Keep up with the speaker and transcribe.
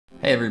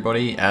Hey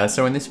everybody,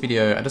 so in this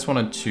video I just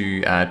wanted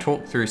to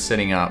talk through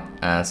setting up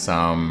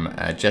some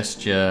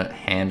gesture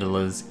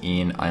handlers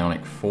in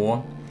Ionic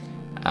 4.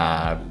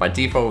 By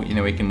default,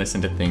 we can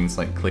listen to things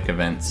like click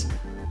events,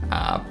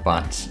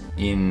 but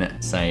in,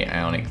 say,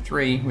 Ionic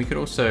 3, we could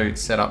also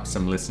set up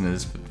some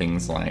listeners for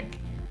things like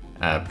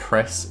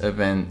press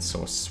events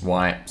or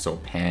swipes or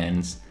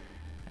pans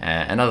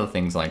and other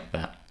things like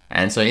that.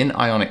 And so in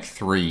Ionic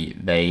 3,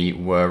 they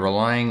were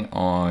relying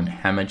on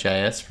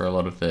HammerJS for a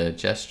lot of the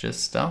gesture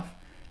stuff.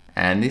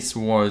 And this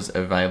was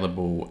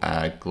available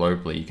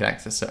globally. You could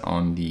access it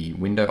on the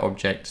window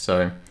object.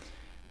 So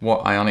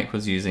what Ionic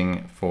was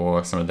using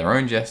for some of their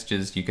own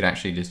gestures, you could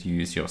actually just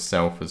use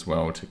yourself as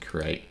well to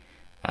create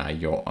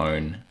your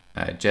own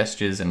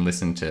gestures and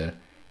listen to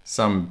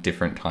some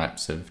different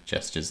types of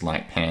gestures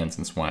like pans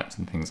and swipes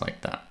and things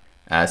like that.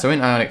 So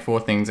in Ionic 4,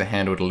 things are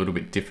handled a little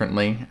bit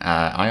differently.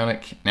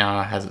 Ionic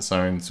now has its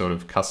own sort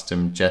of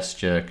custom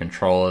gesture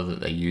controller that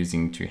they're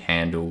using to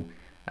handle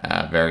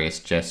various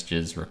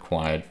gestures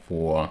required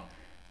for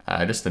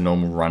just the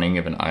normal running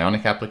of an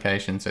Ionic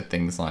application. So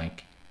things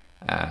like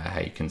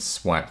how you can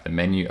swipe the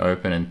menu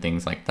open and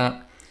things like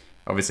that.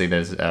 Obviously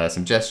there's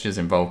some gestures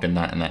involved in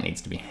that and that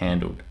needs to be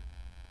handled.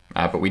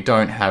 But we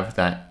don't have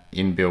that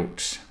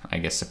inbuilt,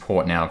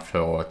 support now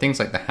for things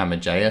like the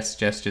HammerJS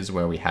gestures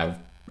where we have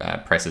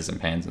presses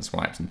and pans and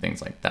swipes and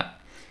things like that.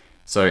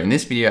 So in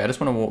this video, I just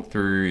want to walk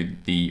through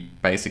the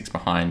basics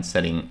behind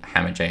setting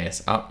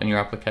HammerJS up in your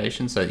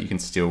application so that you can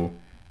still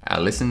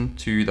listen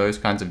to those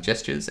kinds of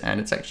gestures, and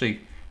it's actually a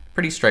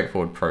pretty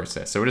straightforward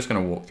process. So we're just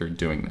going to walk through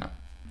doing that.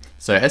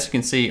 So as you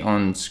can see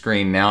on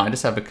screen now, I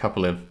just have a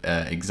couple of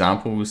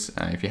examples.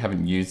 If you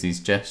haven't used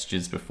these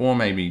gestures before,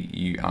 maybe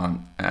you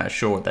aren't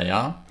sure what they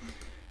are.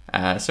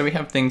 So we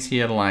have things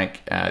here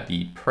like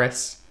the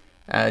press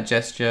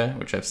gesture,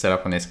 which I've set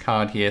up on this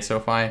card here. So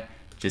if I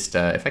just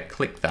if I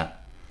click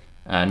that,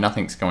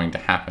 nothing's going to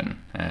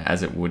happen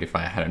as it would if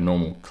I had a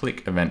normal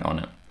click event on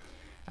it.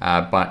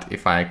 But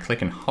if I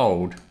click and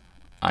hold,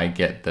 I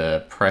get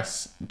the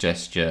press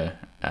gesture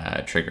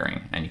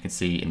triggering, and you can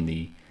see in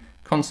the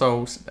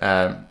consoles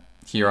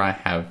here I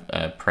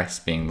have press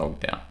being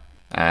logged out.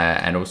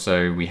 And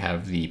also we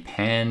have the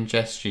pan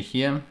gesture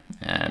here.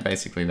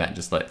 Basically that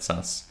just lets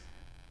us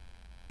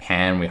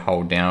pan, we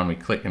hold down, we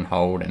click and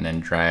hold, and then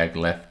drag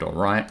left or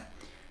right.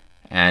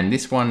 And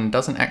this one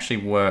doesn't actually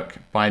work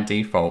by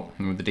default.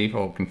 The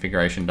default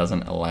configuration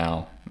doesn't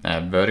allow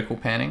vertical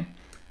panning.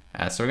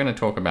 So we're going to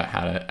talk about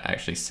how to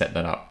actually set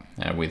that up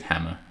with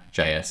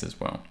HammerJS as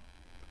well.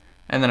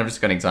 And then I've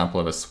just got an example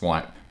of a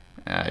swipe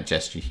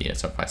gesture here.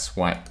 So if I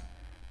swipe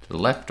to the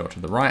left or to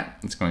the right,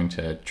 it's going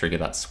to trigger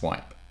that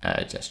swipe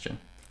gesture.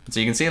 So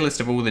you can see a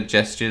list of all the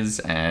gestures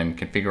and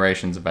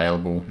configurations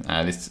available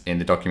this in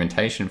the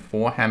documentation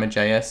for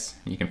HammerJS.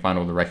 You can find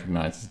all the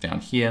recognizers down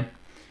here.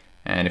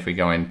 And if we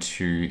go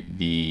into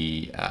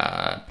the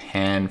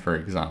pan, for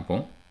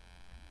example,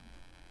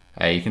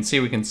 you can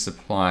see we can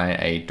supply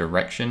a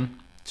direction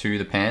to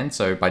the pan.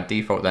 So by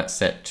default, that's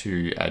set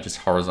to just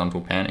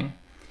horizontal panning.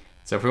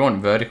 So if we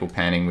want vertical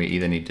panning, we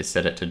either need to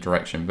set it to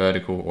direction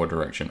vertical or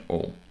direction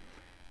all.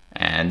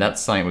 And that's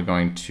something we're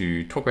going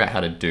to talk about how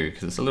to do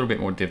because it's a little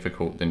bit more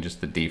difficult than just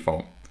the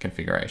default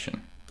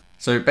configuration.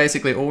 So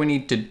basically all we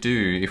need to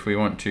do if we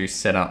want to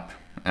set up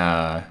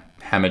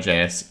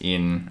HammerJS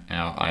in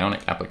our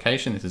Ionic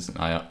application, this is an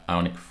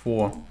Ionic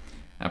 4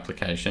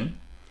 application,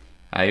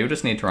 you'll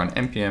just need to run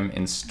npm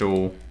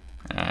install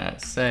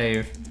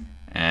save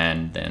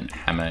and then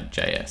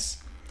HammerJS.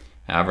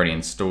 I've already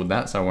installed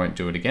that, so I won't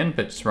do it again,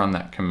 but just run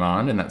that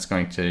command and that's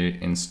going to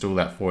install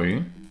that for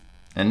you.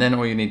 And then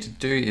all you need to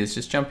do is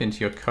just jump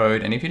into your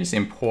code, and if you just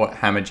import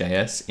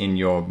HammerJS in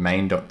your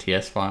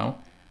main.ts file,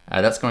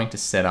 that's going to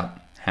set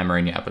up Hammer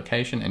in your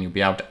application and you'll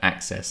be able to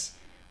access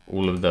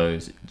all of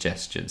those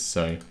gestures.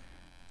 So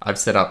I've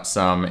set up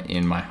some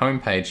in my home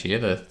page here,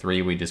 the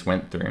 3 we just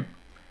went through.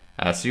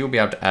 So you'll be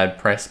able to add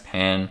press,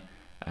 pan,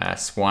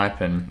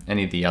 swipe, and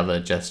any of the other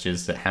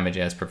gestures that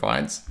HammerJS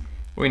provides.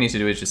 All you need to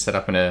do is just set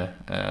up an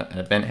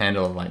event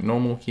handler like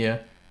normal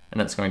here, and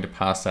that's going to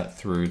pass that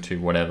through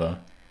to whatever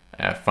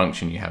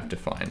function you have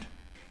defined.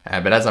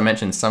 But as I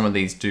mentioned, some of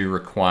these do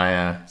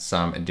require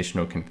some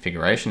additional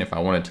configuration. If I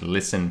wanted to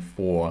listen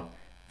for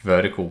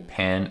vertical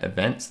pan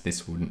events,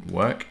 this wouldn't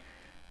work.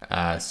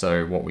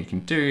 So what we can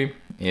do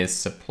is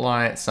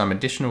supply some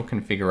additional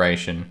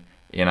configuration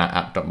in our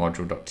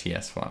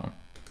app.module.ts file.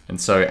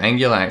 And so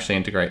Angular actually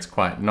integrates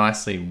quite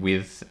nicely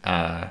with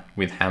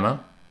Hammer.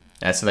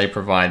 So they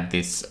provide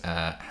this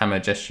Hammer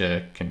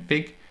gesture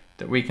config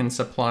that we can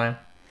supply.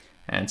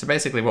 And so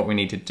basically what we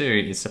need to do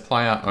is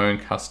supply our own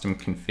custom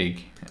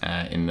config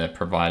in the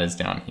providers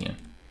down here.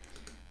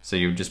 So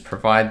you'll just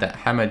provide that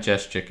Hammer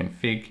gesture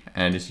config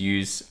and just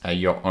use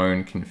your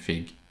own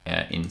config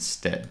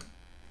instead.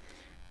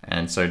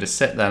 And so to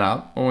set that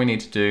up, all we need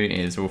to do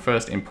is we'll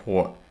first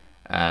import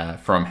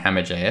from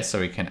HammerJS so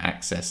we can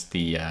access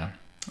the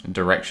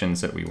directions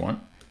that we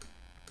want.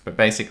 But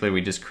basically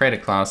we just create a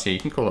class here. You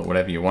can call it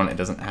whatever you want. It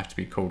doesn't have to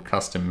be called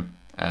custom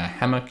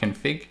Hammer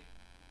config.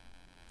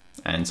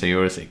 And so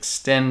you'll just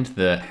extend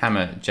the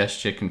Hammer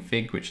gesture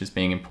config, which is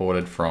being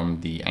imported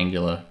from the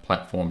Angular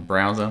platform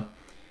browser.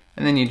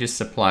 And then you just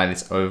supply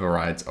this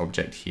overrides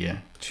object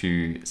here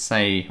to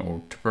say,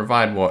 or to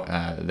provide what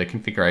the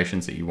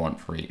configurations that you want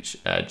for each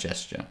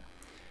gesture.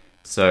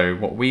 So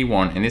what we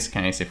want in this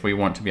case, if we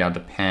want to be able to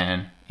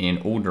pan in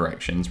all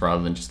directions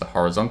rather than just the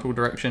horizontal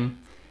direction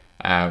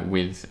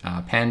with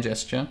pan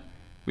gesture,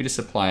 we just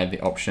supply the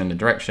option, the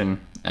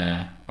direction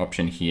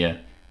option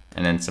here,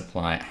 and then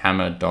supply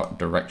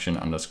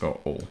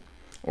hammer.direction_all.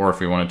 Or if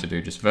we wanted to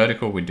do just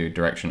vertical, we do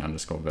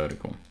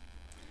direction_vertical.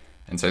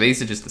 And so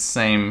these are just the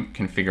same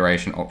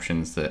configuration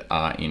options that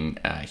are in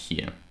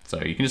here.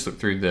 So you can just look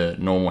through the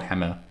normal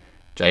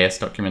HammerJS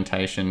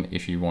documentation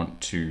if you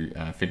want to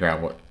figure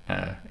out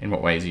in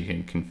what ways you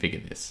can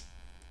configure this.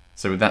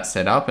 So with that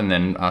set up, and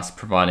then us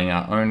providing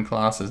our own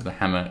class as the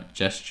Hammer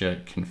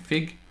gesture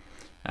config,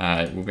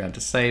 we'll be able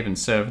to save and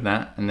serve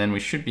that, and then we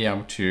should be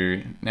able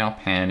to now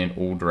pan in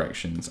all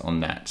directions on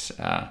that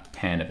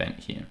pan event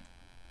here.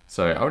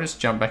 So I'll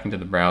just jump back into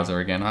the browser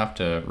again. I have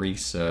to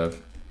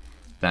reserve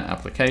that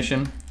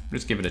application.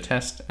 Just give it a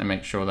test and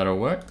make sure that all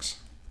works.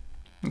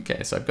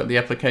 Okay, so I've got the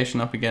application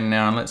up again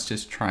now, and let's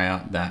just try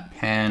out that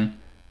pan,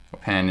 or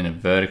pan in a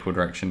vertical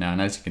direction now.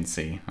 And as you can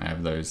see, I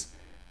have those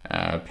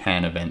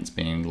pan events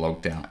being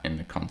logged out in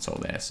the console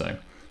there. So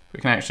we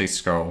can actually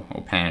scroll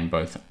or pan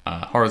both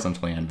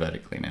horizontally and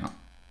vertically now.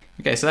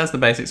 Okay, so that's the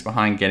basics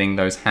behind getting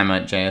those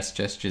HammerJS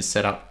gestures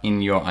set up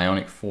in your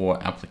Ionic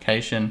 4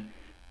 application.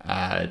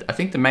 I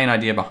think the main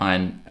idea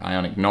behind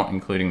Ionic not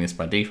including this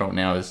by default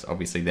now is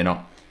obviously they're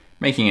not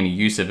making any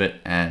use of it,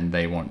 and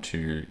they want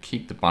to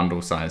keep the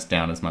bundle size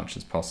down as much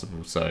as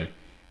possible. So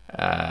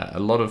a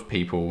lot of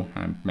people,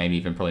 maybe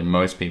even probably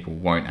most people,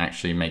 won't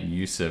actually make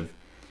use of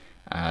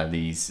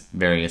these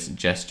various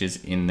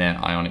gestures in their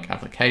Ionic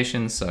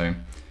application. So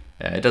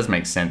it does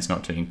make sense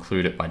not to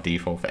include it by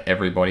default for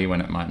everybody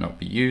when it might not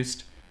be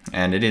used.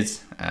 And it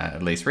is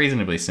at least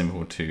reasonably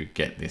simple to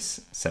get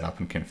this set up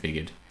and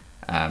configured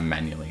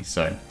manually.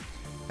 So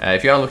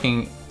if you are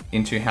looking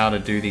into how to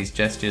do these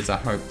gestures, I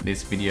hope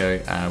this video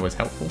was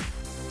helpful.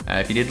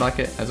 If you did like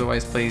it, as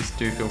always, please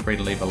do feel free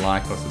to leave a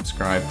like or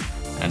subscribe,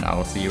 and I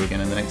will see you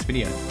again in the next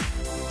video.